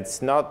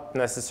 it's not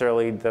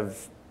necessarily the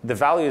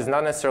value is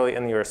not necessarily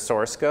in your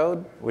source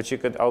code, which you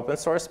could open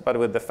source, but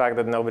with the fact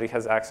that nobody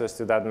has access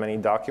to that many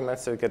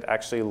documents, so you could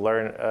actually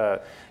learn.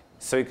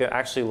 So you can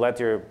actually let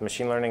your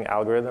machine learning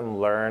algorithm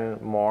learn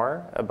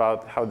more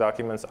about how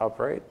documents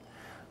operate.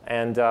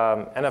 And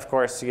of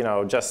course, you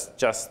know,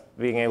 just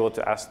being able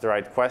to ask the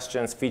right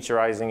questions,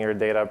 featurizing your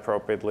data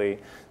appropriately.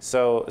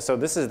 So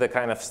this is the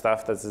kind of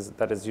stuff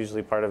that is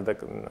usually part of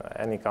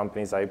any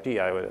company's IP,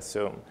 I would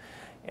assume.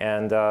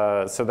 And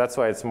so that's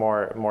why it's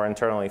more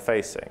internally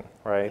facing,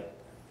 right?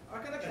 I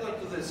can actually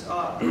add to this.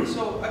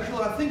 So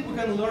actually, I think we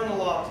can learn a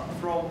lot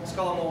from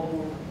Scala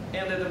Notebook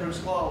and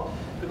Databricks Cloud,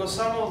 because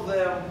some of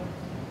the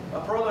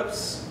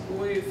products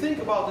we think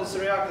about this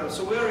reactive.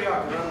 So we're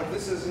reactive, and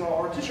this is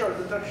our t-shirt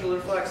that actually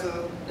reflects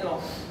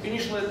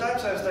initially the type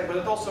size tag, but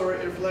it also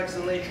reflects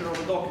the nature of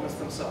the documents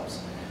themselves.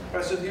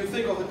 Right? So if you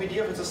think of the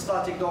PDF, it's a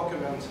static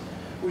document,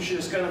 which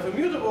is kind of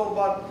immutable.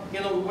 But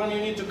when you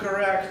need to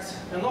correct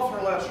an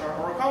offer letter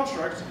or a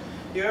contract,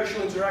 you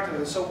actually interact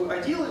with it. So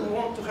ideally, we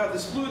want to have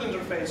this fluid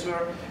interface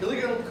where a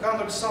legal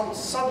contract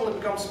suddenly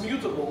becomes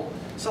mutable.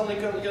 Suddenly,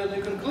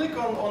 you can click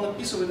on a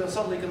piece of it and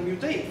suddenly can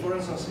mutate. For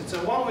instance, it's a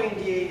one-way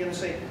NDA, and you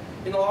say,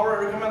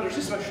 our recommender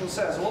system actually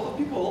says a lot of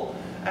people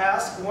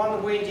ask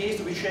one-way NDAs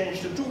to be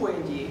changed to two-way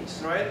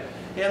NDAs, right?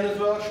 And it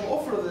will actually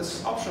offer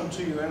this option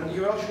to you, and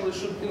you actually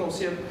should,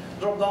 see a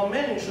drop-down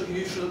menu.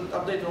 You should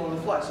update it on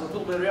the fly, so it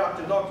will be a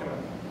reactive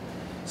document.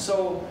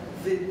 So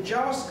the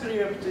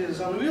JavaScript is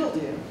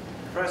unwieldy.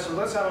 Right, so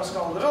let's say I'm a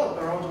Scala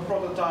developer. I want to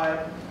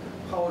prototype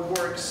how it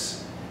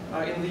works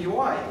in the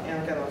UI,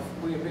 and kind of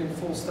being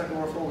full stack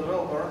overflow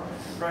developer,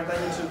 right?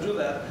 I need to do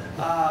that,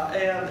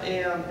 and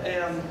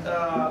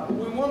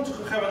we want to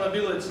have an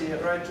ability,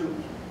 right? To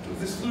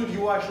this fluid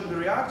UI should be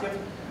reactive.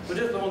 We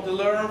just want to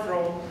learn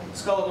from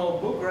Scala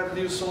Notebook, right?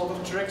 It uses a lot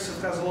of tricks.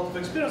 It has a lot of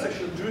experience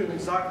actually doing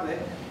exactly.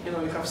 You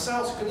have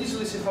cells. You can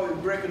easily see how you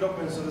break a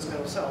document into this kind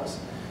of cells.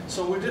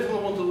 So we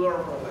definitely want to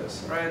learn from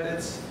this, right?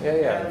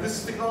 And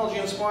this technology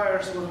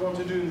inspires what we want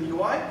to do in the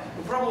UI.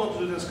 We probably want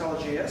to do it in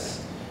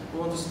Scala.js. We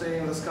want to stay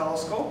in the Scala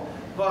scope.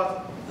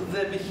 But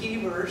the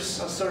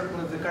behaviors are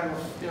certainly the kind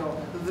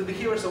of, the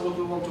behaviors are what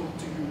we want to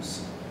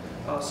use.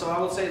 So I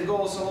would say it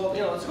goes a lot,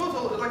 it's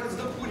like it's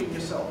decoding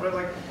yourself, right?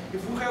 Like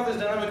if we have this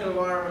dynamic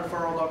environment for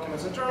our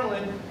documents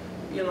internally,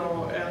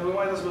 and we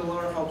might as well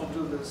learn how to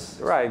do this.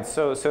 Right,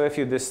 so if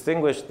you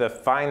distinguish the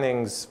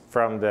findings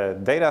from the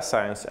data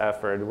science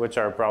effort, which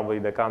are probably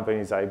the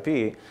company's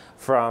IP,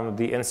 from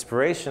the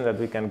inspiration that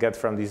we can get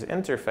from these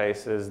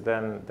interfaces,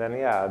 then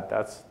yeah,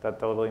 that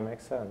totally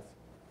makes sense.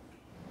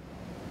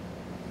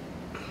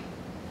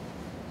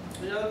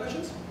 Any other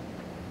questions?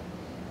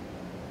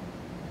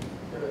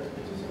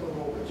 Just a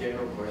more of a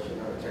general question,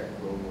 not a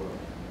technical one.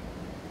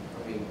 I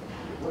mean,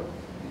 what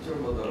in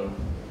terms of the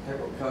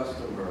type of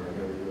customer,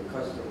 your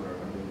customer, I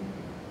mean,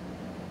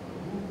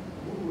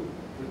 who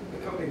the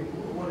company who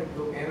would want to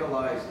go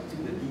analyze to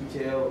the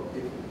detail of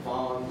different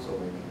fonts or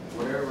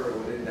whatever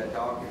within that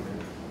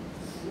document?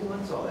 Who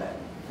wants all that?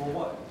 For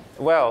what?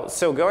 Well,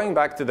 so going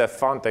back to the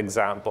font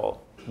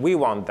example, we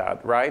want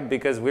that, right?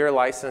 Because we're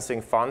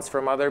licensing fonts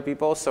from other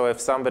people. So if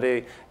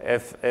somebody,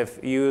 if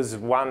you use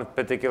one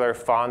particular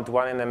font,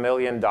 1 in a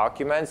million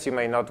documents, you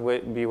may not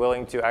be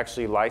willing to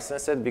actually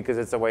license it because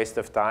it's a waste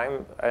of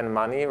time and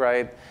money,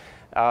 right?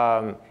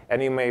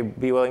 And you may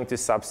be willing to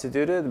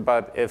substitute it.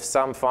 But if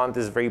some font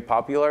is very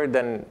popular,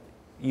 then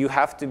you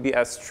have to be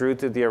as true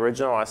to the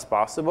original as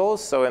possible.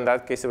 So in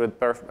that case, it would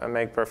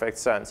make perfect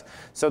sense.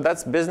 So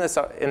that's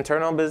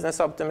internal business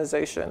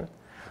optimization.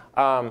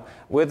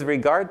 With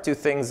regard to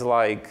things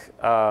like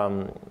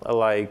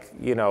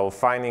you know,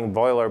 finding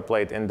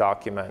boilerplate in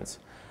documents,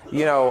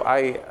 you know,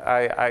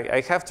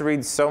 I have to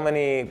read so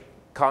many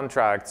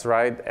contracts,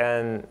 right?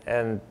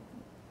 And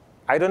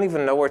I don't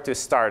even know where to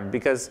start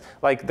because,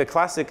 like, the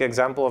classic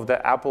example of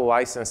the Apple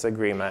license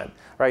agreement,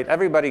 right?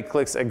 Everybody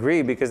clicks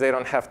agree because they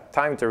don't have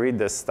time to read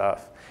this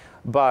stuff.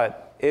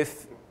 But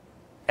if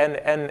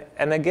and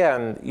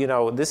again, you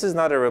know, this is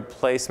not a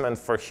replacement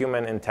for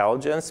human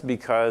intelligence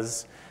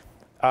because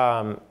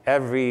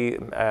every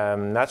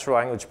natural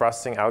language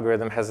processing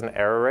algorithm has an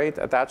error rate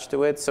attached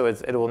to it, so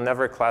it will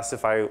never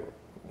classify,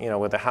 you know,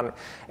 with 100.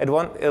 It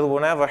will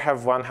never have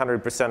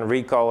 100%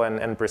 recall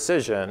and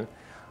precision.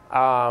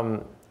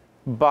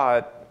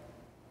 But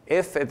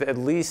if it at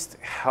least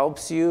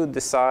helps you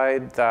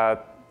decide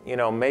that, you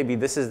know, maybe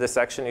this is the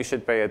section you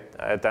should pay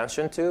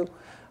attention to,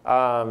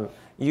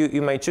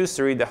 you may choose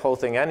to read the whole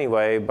thing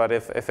anyway. But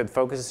if it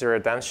focuses your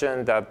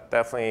attention, that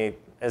definitely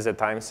is a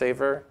time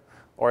saver,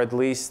 or at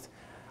least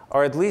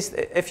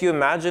if you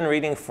imagine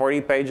reading 40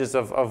 pages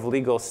of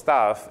legal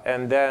stuff,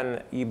 and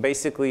then you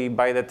basically,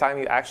 by the time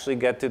you actually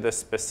get to the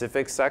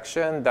specific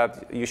section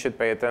that you should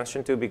pay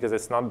attention to because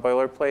it's not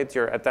boilerplate,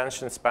 your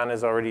attention span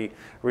is already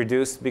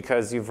reduced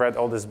because you've read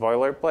all this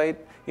boilerplate.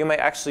 You may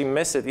actually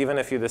miss it even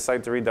if you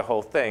decide to read the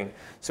whole thing.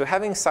 So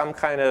having some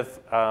kind of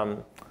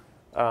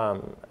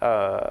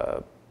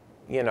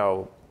you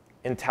know,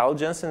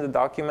 intelligence in the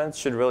documents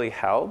should really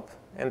help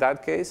in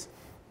that case.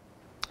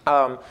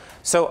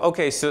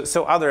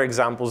 So other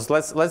examples.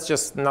 Let's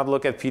just not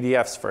look at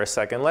PDFs for a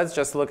second. Let's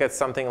just look at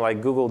something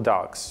like Google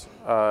Docs.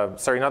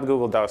 Sorry, not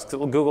Google Docs,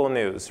 Google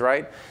News,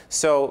 right?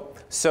 So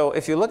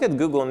if you look at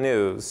Google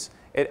News,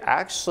 it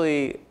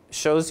actually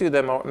shows you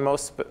the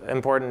most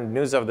important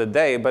news of the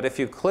day. But if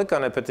you click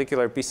on a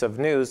particular piece of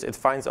news, it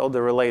finds all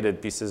the related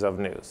pieces of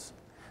news.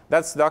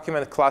 That's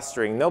document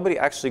clustering. Nobody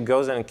actually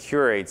goes and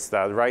curates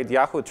that, right?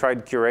 Yahoo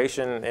tried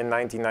curation in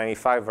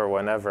 1995 or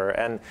whenever,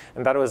 and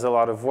that was a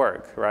lot of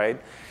work, right?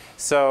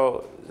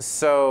 So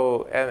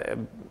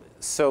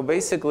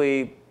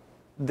basically,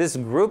 this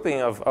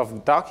grouping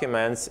of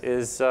documents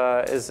is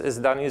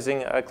done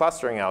using a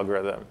clustering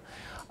algorithm.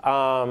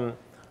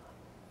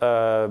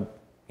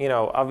 You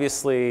know,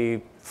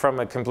 obviously, from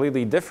a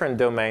completely different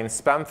domain,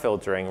 spam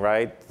filtering,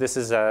 right? This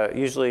is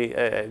usually,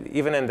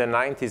 even in the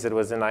 90s, it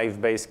was a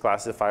naive-based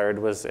classifier.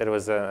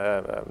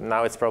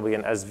 Now it's probably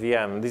an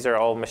SVM. These are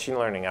all machine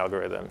learning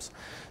algorithms.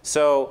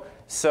 So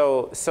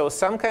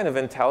some kind of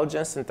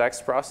intelligence in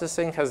text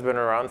processing has been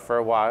around for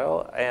a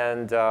while,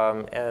 and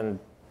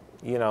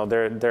you know,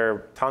 there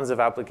are tons of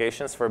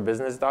applications for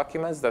business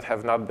documents that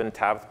have not been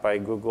tapped by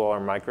Google or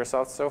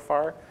Microsoft so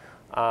far.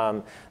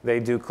 They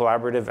do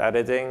collaborative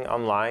editing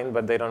online,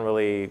 but they don't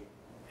really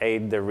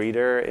aid the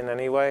reader in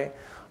any way.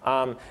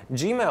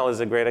 Gmail is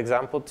a great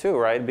example too,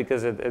 right?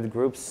 Because it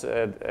groups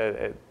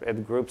your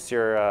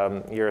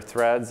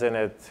threads, and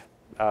it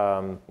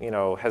you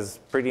know, has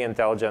pretty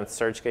intelligent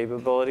search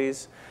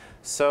capabilities.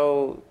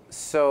 So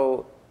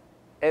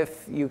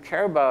if you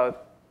care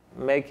about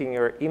making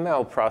your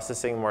email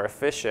processing more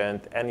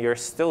efficient, and you're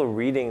still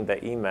reading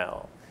the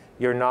email,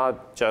 you're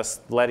not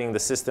just letting the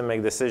system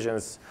make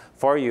decisions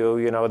for you.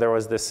 You know, there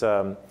was this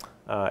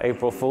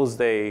April Fool's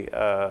Day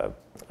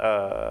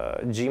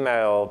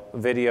Gmail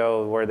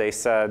video where they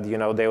said, you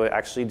know, they would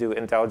actually do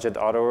intelligent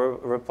auto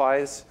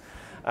replies.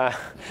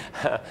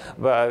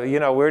 But you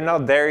know, we're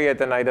not there yet,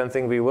 and I don't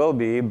think we will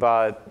be,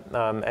 but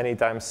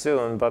anytime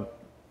soon.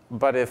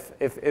 But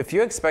if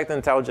you expect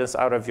intelligence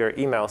out of your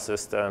email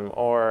system,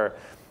 or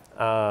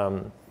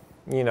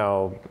you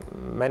know,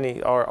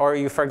 or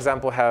you, for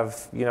example,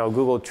 have, you know,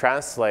 Google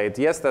Translate.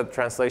 Yes, that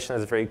translation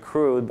is very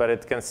crude, but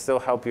it can still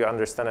help you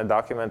understand a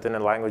document in a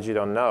language you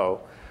don't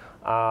know.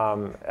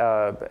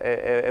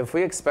 If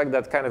we expect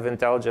that kind of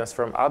intelligence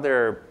from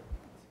other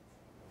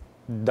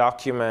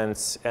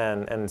documents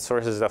and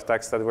sources of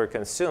text that we're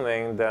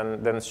consuming,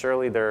 then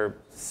surely there are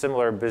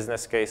similar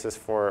business cases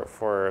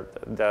for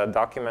the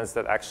documents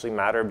that actually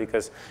matter,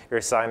 because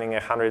you're signing a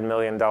 $100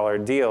 million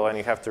deal and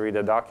you have to read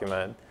a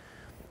document.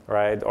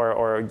 Right?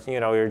 Or you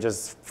know, you're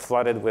just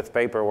flooded with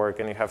paperwork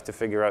and you have to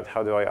figure out,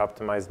 how do I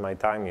optimize my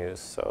time use?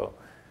 So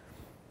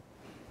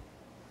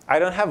I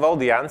don't have all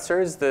the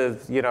answers.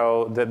 You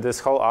know, this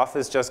whole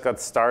office just got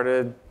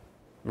started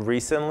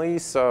recently,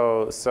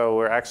 so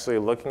we're actually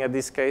looking at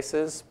these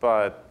cases,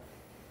 but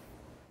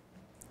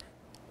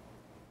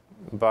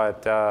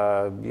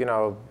you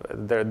know,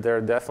 there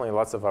are definitely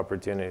lots of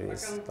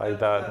opportunities like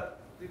that.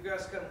 You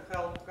guys can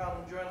come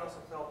join us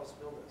and help us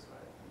build this, right?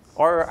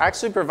 Or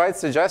actually provide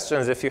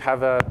suggestions if you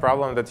have a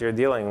problem that you're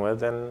dealing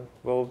with, and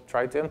we'll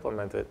try to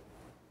implement it.